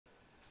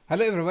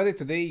Hello everybody,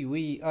 today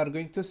we are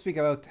going to speak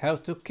about how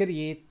to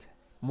create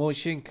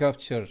motion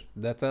capture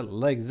data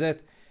like that,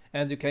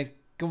 and you can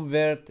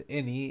convert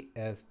any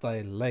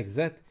style like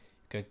that.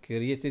 You can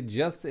create it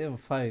just in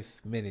 5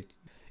 minutes.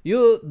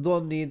 You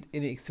don't need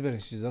any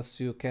experience, just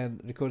you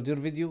can record your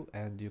video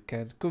and you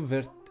can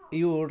convert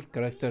your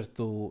character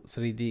to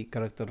 3D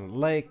character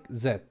like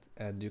that,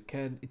 and you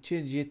can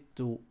change it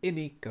to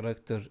any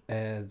character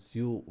as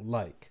you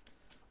like.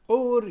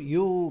 Or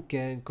you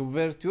can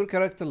convert your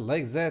character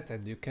like that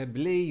and you can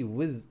play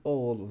with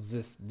all of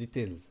these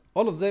details.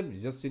 All of them,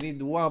 just you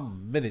need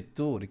 1 minute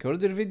to record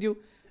your video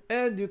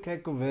and you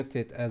can convert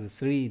it as a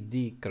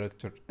 3D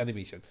character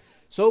animation.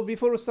 So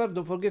before we start,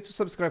 don't forget to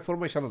subscribe for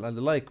my channel and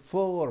like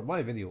for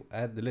my video,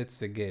 and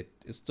let's get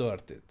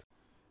started.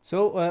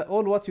 So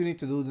all what you need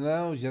to do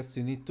now, just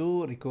you need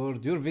to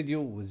record your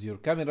video with your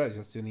camera.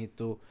 Just you need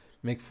to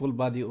make full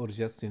body, or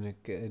just you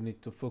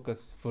need to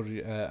focus for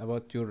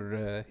about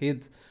your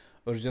head,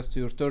 or just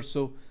your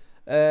torso.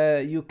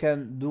 You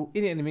can do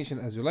any animation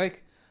as you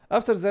like.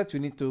 After that, you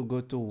need to go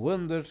to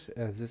Wonder,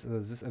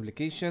 this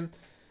application.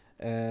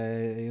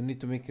 You need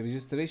to make a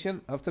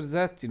registration. After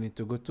that, you need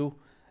to go to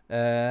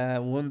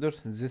Wonder.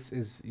 This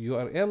is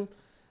URL.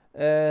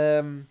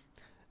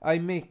 I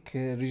make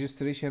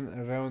registration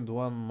around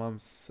 1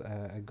 month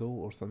ago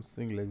or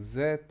something like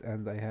that,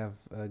 and I have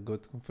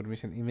got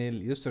confirmation email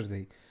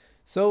yesterday.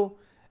 So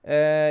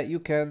you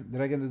can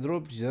drag and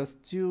drop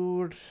just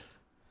your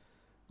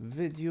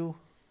video,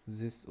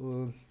 this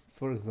all,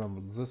 for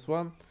example this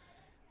one,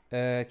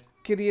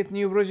 create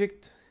new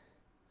project,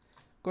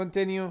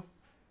 continue.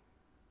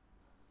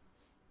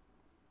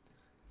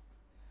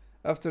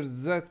 After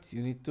that,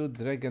 you need to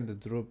drag and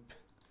drop.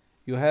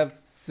 You have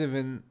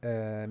 7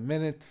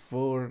 minutes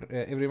for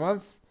every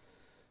month,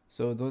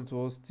 so don't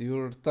waste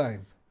your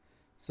time.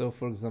 So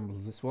for example,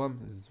 this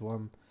one is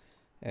 1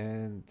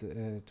 and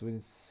 20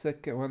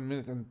 second, 1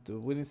 minute and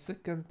 20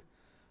 second.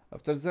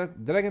 After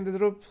that, drag and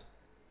drop.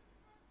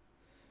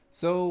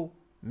 So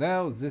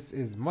now this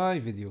is my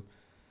video.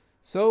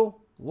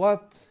 So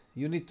what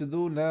you need to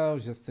do now,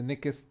 just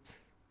next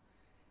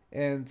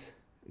and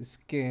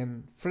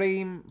scan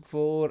frame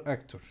for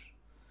actor.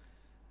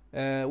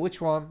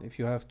 Which one? If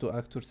you have 2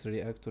 actors,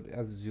 3 actors,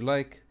 as you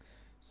like.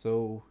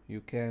 So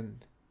you can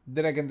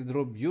drag and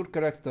drop your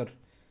character.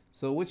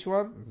 So which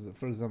one?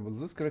 For example,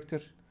 this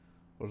character,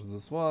 or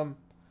this one,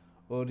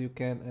 or you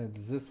can add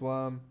this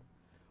one.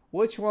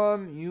 Which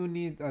one you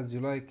need as you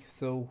like.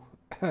 So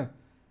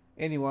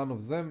any one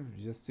of them,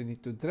 just you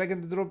need to drag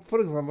and drop. For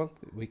example,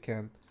 we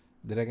can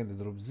drag and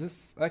drop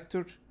this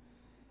actor.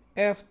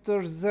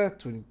 After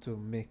that, we need to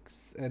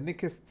mix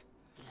next.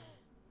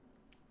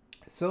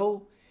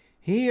 So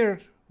here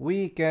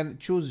we can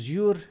choose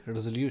your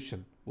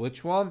resolution.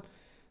 Which one?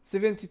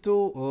 72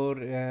 or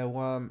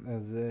one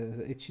as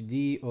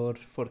HD or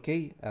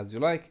 4K as you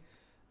like,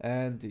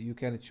 and you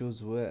can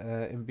choose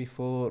MP4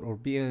 or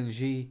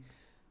PNG.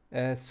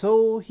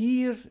 So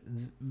here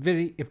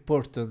very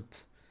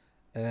important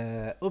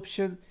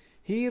option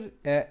here,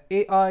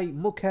 AI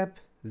Mocap.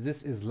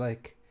 This is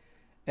like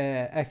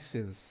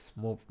access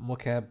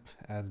Mocap,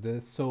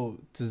 and so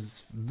it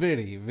is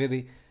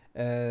very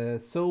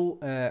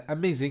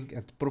amazing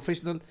and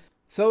professional.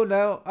 So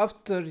now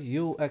after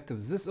you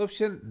activate this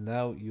option,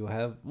 now you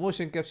have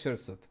motion capture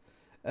set.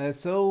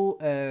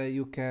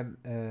 You can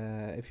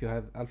if you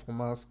have alpha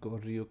mask,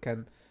 or you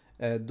can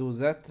do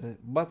that,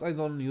 but I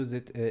don't use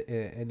it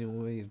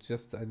anyway.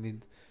 Just I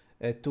need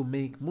to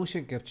make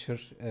motion capture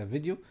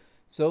video.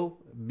 So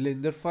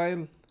blender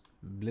file,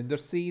 blender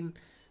scene,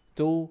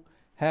 to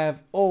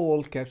have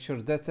all capture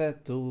data,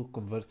 to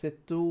convert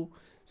it to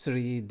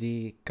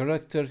 3D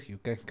character. You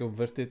can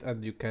convert it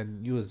and you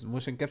can use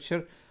motion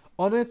capture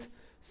on it.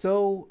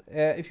 So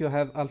if you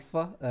have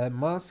alpha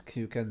mask,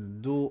 you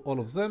can do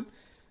all of them.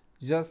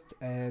 Just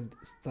and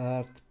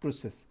start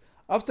process.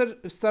 After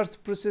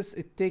start process,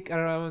 it take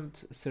around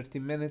 30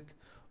 minutes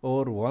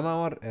or 1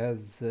 hour,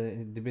 as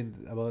it depends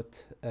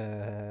about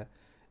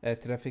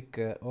traffic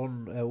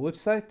on a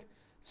website.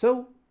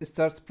 So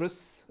start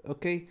process.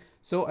 Okay,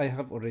 so I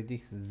have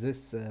already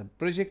this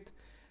project.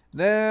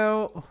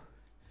 Now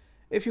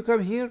if you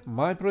come here,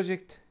 my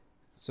project,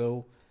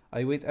 so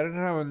I wait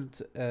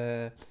around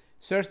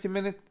 30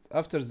 minutes.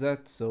 After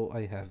that, so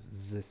I have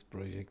this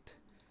project.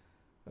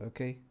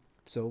 Okay,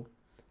 so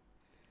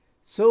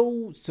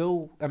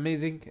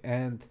amazing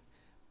and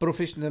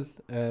professional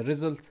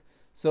result.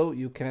 So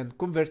you can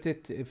convert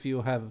it if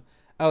you have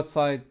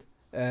outside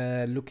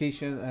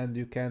location, and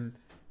you can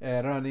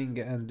running,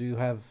 and you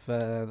have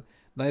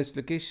nice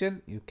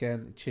location, you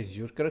can change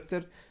your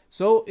character.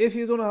 So if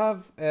you don't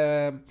have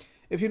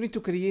if you need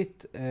to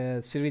create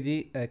a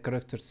 3D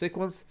character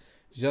sequence,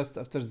 just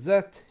after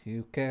that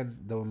you can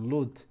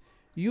download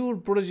your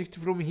project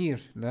from here.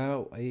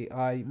 Now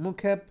AI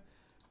Mocap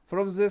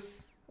from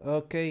this.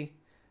 Okay,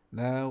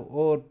 now,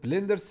 or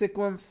blender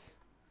sequence.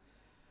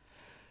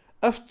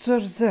 After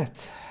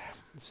that,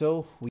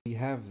 so we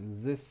have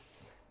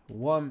this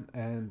one,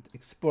 and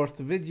export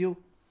video.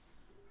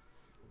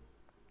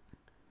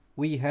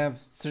 We have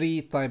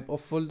 3 type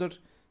of folder.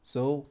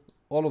 So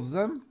all of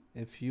them,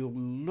 if you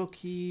look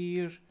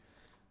here,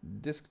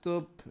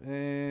 desktop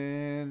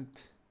and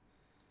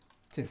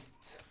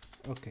test.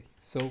 Okay,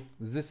 so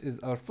this is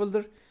our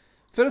folder.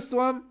 First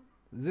one,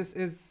 this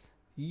is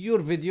your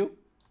video.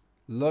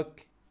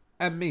 Look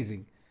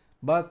amazing,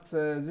 but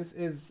this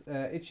is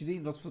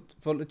HD, not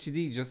full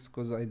HD, just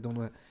because I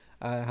don't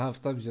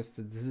have time. Just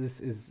this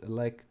is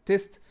like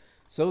test.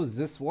 So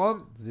this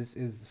one, this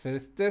is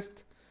first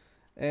test.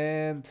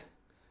 And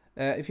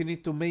if you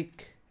need to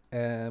make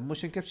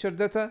motion capture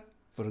data,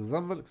 for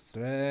example,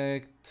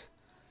 extract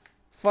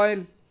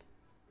file,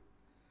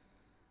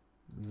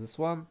 this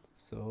one.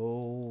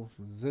 So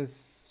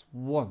this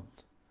one,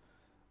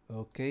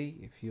 okay,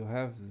 if you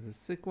have the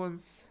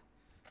sequence,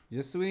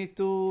 just we need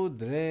to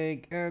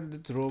drag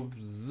and drop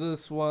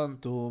this one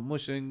to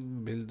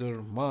Motion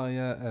Builder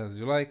Maya as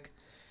you like.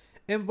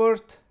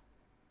 Import.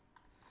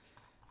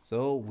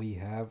 So we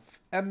have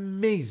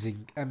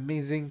amazing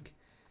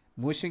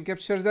motion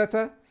capture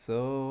data.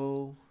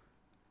 So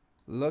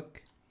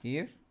look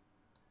here.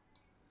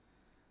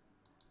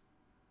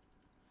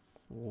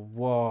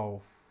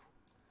 Wow,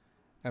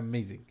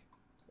 amazing.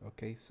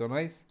 Okay, so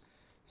nice.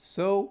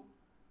 So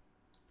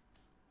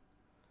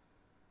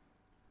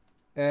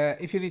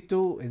if you need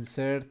to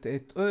insert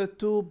it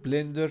to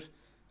Blender,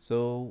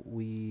 so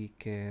we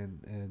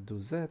can do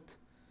that.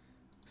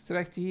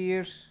 Extract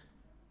here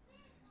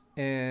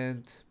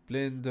and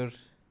Blender.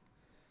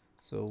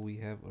 So we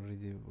have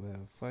already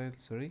file,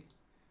 sorry,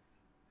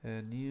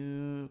 and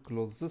you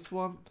close this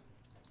one.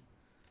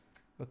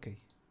 Okay,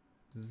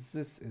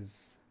 this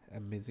is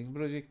amazing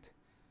project.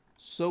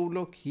 So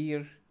look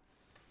here,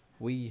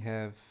 we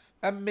have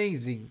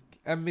amazing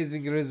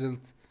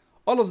result.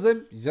 All of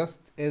them just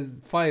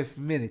in 5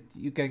 minutes.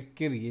 You can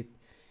create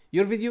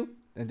your video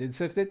and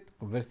insert it,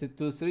 convert it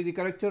to 3D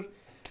character,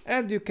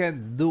 and you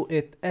can do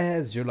it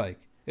as you like.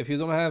 If you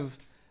don't have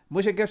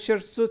motion capture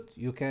suit,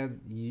 you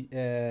can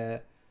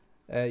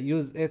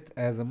use it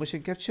as a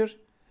motion capture.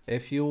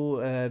 If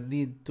you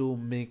need to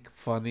make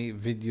funny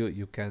video,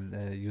 you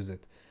can use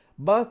it.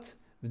 But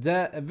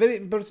the very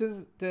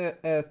important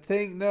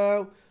thing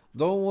now,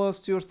 don't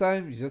waste your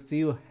time. Just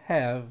you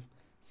have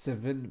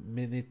 7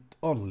 minutes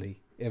only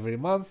every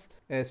month,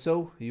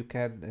 so you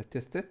can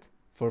test it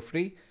for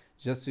free.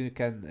 Just you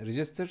can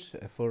register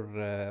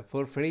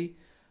for free,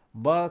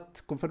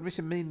 but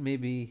confirmation may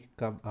maybe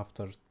come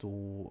after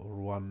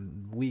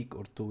 1 week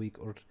or 2 week,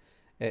 or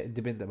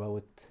depend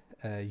about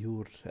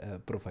your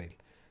profile.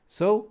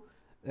 So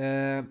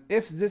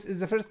if this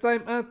is the first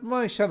time at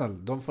my channel,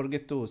 don't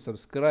forget to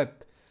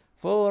subscribe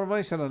for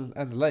my channel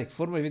and like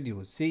for my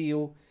video. See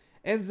you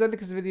in the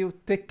next video.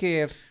 Take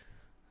care.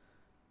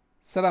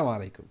 Assalamu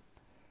alaikum.